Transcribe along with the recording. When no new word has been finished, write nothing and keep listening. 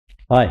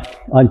Hi,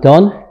 I'm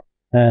Don,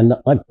 and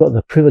I've got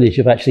the privilege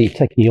of actually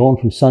taking you on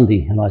from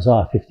Sunday in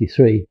Isaiah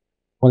 53,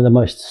 one of the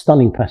most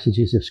stunning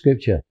passages of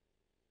Scripture,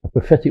 a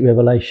prophetic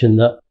revelation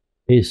that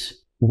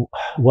is,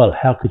 well,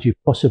 how could you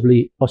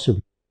possibly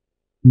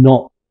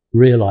not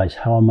realize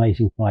how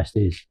amazing Christ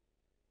is?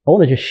 I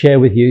want to just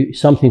share with you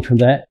something from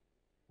that.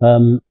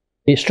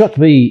 It struck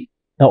me,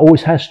 it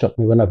always has struck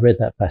me when I've read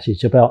that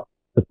passage about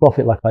the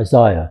prophet like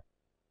Isaiah.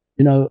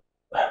 You know,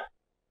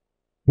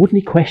 wouldn't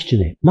he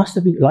question it? Must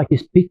have been like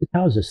this. Peter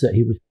tells us that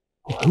he was,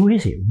 who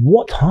is it?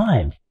 What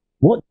time?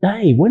 What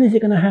day? When is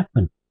it going to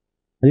happen?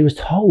 And he was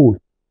told,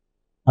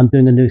 I'm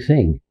doing a new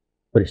thing,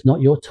 but it's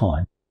not your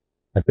time.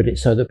 I did it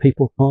so that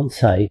people can't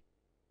say,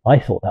 I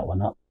thought that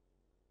one up.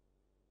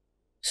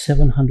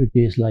 700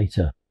 years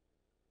later,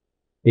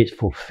 it's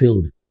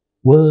fulfilled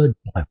word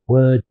by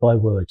word by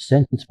word,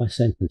 sentence by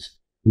sentence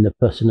in the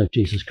person of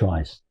Jesus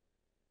Christ.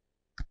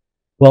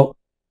 Well,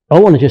 I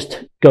want to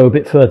just go a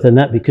bit further than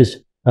that because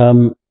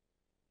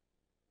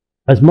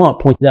as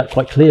Mark pointed out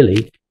quite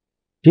clearly,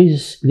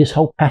 this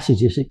whole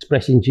passage is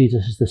expressing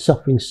Jesus as the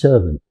suffering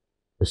servant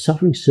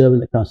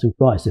that comes from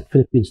Christ. The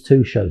Philippians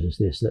 2 shows us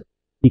this, that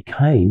he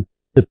came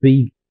to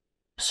be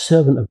a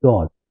servant of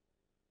God.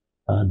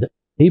 And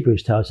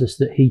Hebrews tells us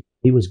that he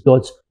was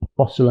God's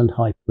apostle and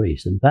high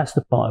priest. And that's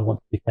the part I want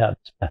to pick out of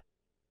this passage.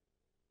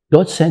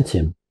 God sent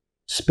him,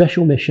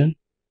 special mission.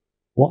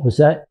 What was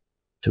that?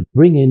 To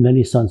bring in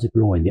many sons of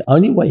glory. And the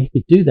only way he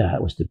could do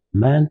that was to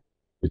man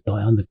to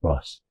die on the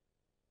cross,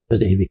 so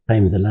that he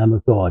became the Lamb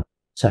of God,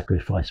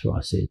 sacrificed for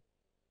our sin.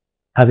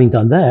 Having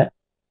done that,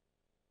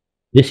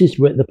 this is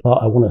the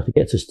part I wanted to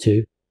get us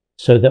to,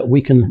 so that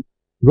we can,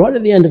 right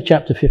at the end of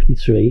chapter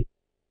 53,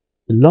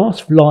 the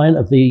last line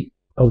of the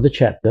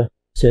chapter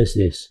says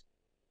this: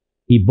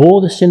 he bore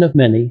the sin of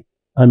many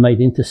and made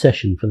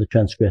intercession for the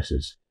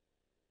transgressors.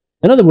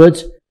 In other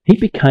words, he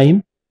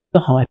became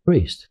the high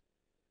priest.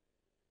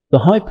 The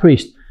high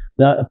priest,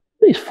 now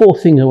there's four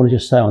things I want to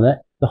just say on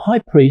that. The high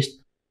priest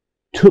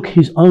took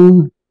his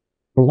own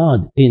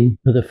blood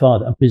into the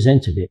Father and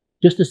presented it,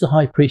 just as the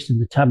high priest in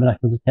the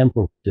tabernacle of the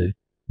temple do,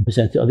 and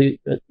presented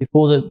it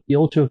before the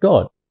altar of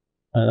God.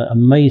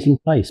 Amazing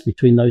place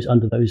between those,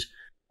 under those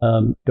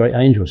great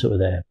angels that were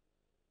there.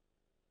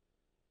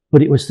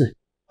 But it was the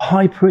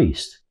high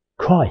priest,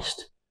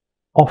 Christ,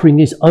 offering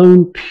his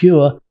own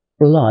pure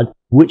blood,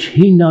 which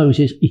he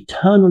knows is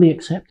eternally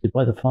accepted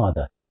by the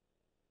Father,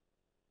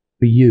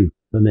 for you,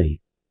 for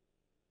me.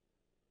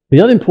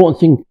 The other important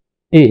thing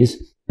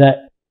is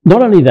that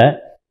not only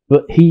that,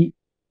 but he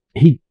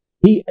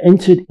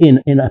entered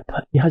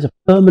he has a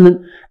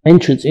permanent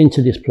entrance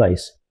into this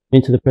place,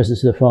 into the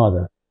presence of the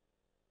Father.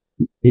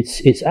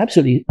 It's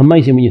absolutely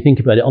amazing when you think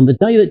about it. On the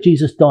day that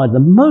Jesus died, the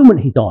moment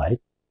he died,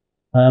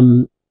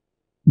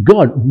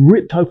 God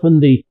ripped open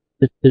the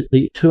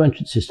two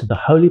entrances to the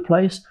holy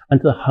place and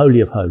to the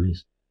Holy of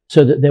Holies,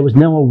 so that there was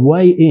now a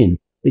way in.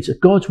 It's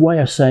God's way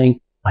of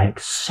saying, I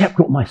accept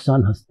what my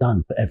Son has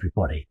done for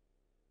everybody.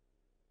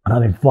 And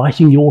I'm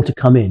inviting you all to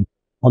come in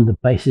on the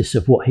basis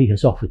of what he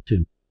has offered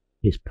to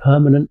his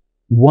permanent,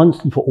 once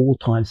and for all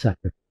time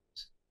sacrifice.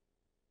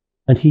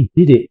 And he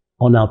did it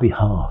on our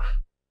behalf.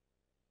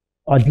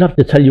 I'd love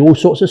to tell you all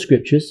sorts of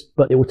scriptures,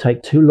 but it will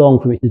take too long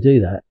for me to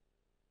do that.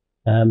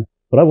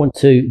 But I want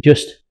to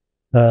just,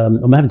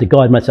 I'm having to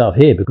guide myself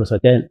here because I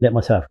don't let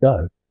myself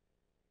go.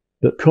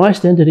 But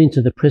Christ entered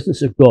into the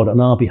presence of God on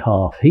our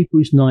behalf,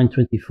 Hebrews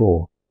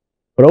 9:24.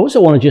 But I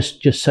also want to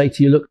just say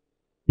to you, look,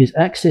 his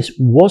access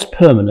was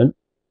permanent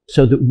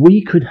so that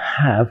we could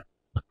have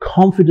a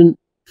confident,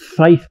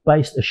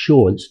 faith-based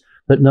assurance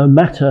that no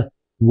matter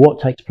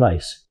what takes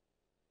place,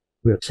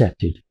 we're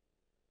accepted.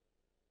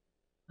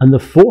 And the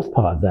fourth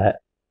part of that,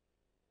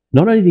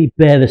 not only did he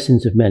bear the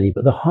sins of many,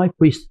 but the high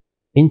priest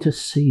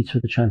intercedes for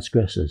the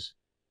transgressors.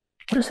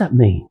 What does that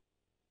mean?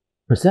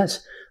 Because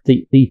that's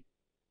the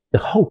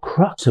whole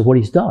crux of what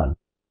he's done.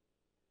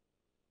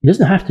 He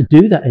doesn't have to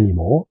do that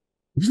anymore.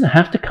 He doesn't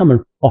have to come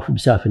and offer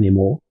himself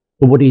anymore.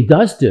 But what he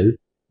does do,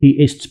 he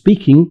is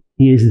speaking,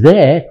 he is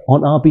there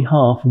on our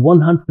behalf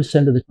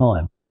 100% of the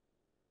time.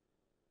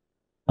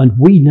 And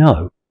we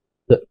know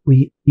that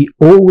he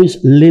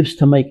always lives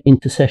to make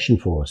intercession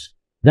for us.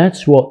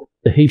 That's what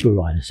the Hebrew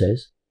writer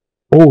says.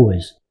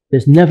 Always.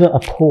 There's never a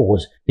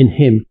pause in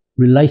him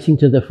relating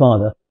to the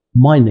Father,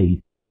 my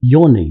need,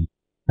 your need.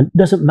 And it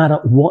doesn't matter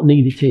what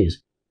need it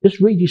is. Just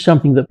read you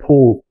something that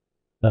Paul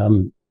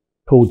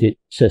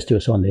says to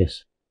us on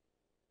this.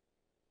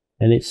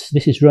 And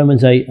this is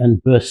Romans 8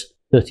 and verse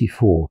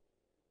 34.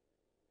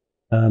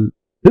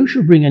 Who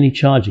shall bring any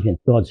charge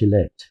against God's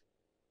elect?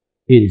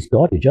 It is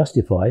God who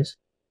justifies.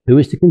 Who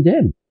is to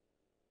condemn?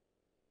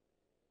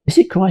 Is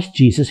it Christ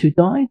Jesus who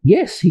died?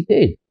 Yes, he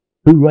did.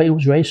 Who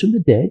was raised from the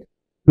dead?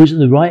 Who is at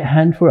the right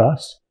hand for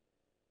us?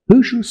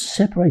 Who shall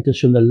separate us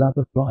from the love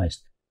of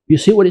Christ? You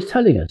see what it's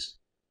telling us?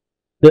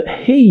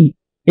 That he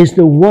is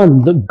the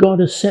one that God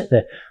has set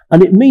there.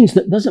 And it means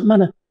that it doesn't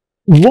matter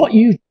where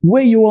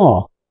you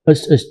are,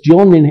 as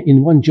John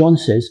in 1 John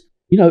says,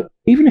 you know,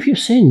 even if you've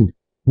sinned,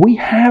 we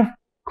have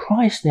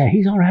Christ there.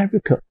 He's our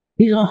advocate.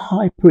 He's our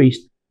high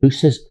priest who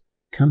says,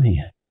 come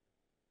here.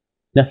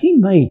 Now, he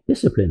may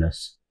discipline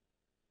us,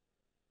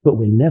 but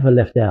we're never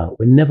left out.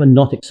 We're never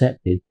not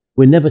accepted.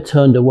 We're never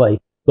turned away.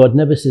 God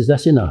never says,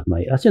 that's enough,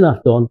 mate. That's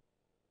enough, Don.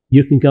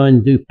 You can go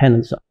and do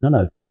penance.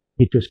 No.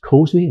 He just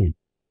calls me in.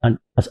 And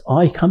as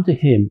I come to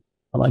him,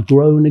 and I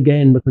groan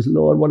again because,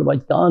 Lord, what have I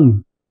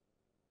done?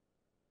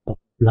 But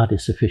blood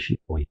is sufficient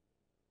for you.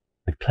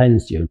 I've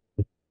cleansed you.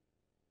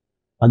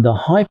 And the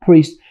high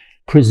priest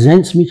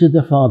presents me to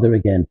the Father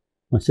again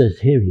and says,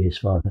 here he is,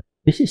 Father.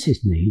 This is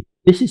his need.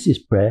 This is his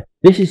prayer.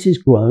 This is his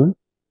groan.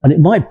 And it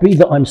might be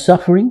that I'm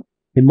suffering.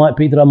 It might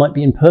be that I might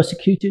be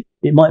persecuted.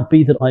 It might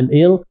be that I'm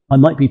ill. I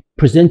might be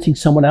presenting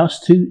someone else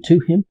to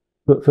him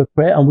for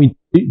prayer. And we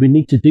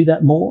need to do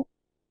that more.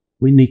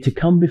 We need to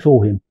come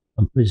before him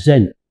and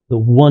present the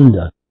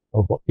wonder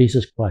of what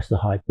Jesus Christ, the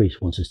high priest,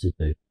 wants us to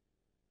do. I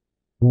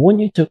want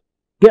you to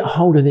get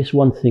hold of this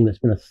one thing that's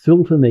been a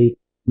thrill for me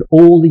in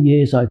all the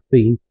years I've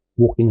been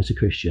walking as a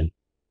Christian.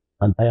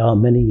 And they are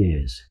many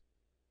years.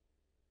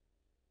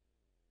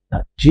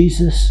 That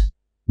Jesus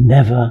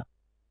never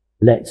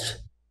lets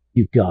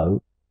you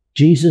go.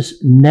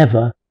 Jesus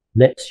never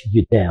lets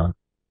you down.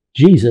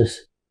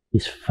 Jesus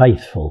is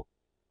faithful,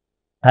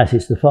 as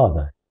is the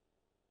Father.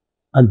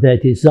 And their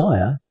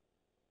desire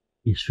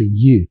is for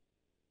you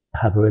to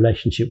have a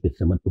relationship with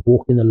them and to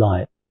walk in the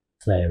light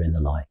as they are in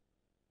the light.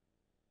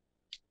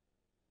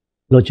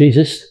 Lord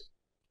Jesus,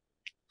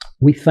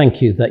 we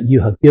thank you that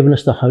you have given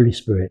us the Holy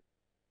Spirit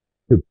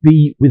to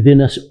be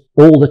within us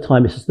all the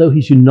time. It's as though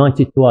he's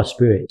united to our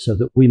spirit so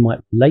that we might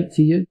relate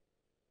to you,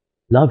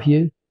 love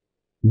you,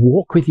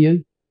 walk with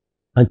you,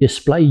 and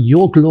display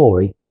your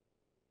glory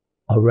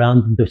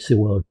around this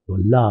world, your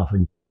love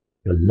and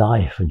your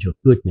life and your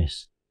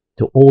goodness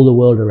to all the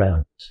world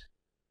around us.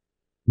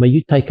 May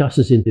you take us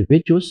as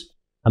individuals,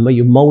 and may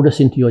you mold us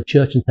into your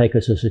church and take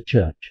us as a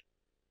church,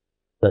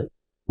 that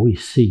we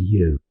see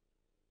you,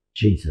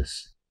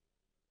 Jesus.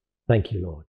 Thank you, Lord.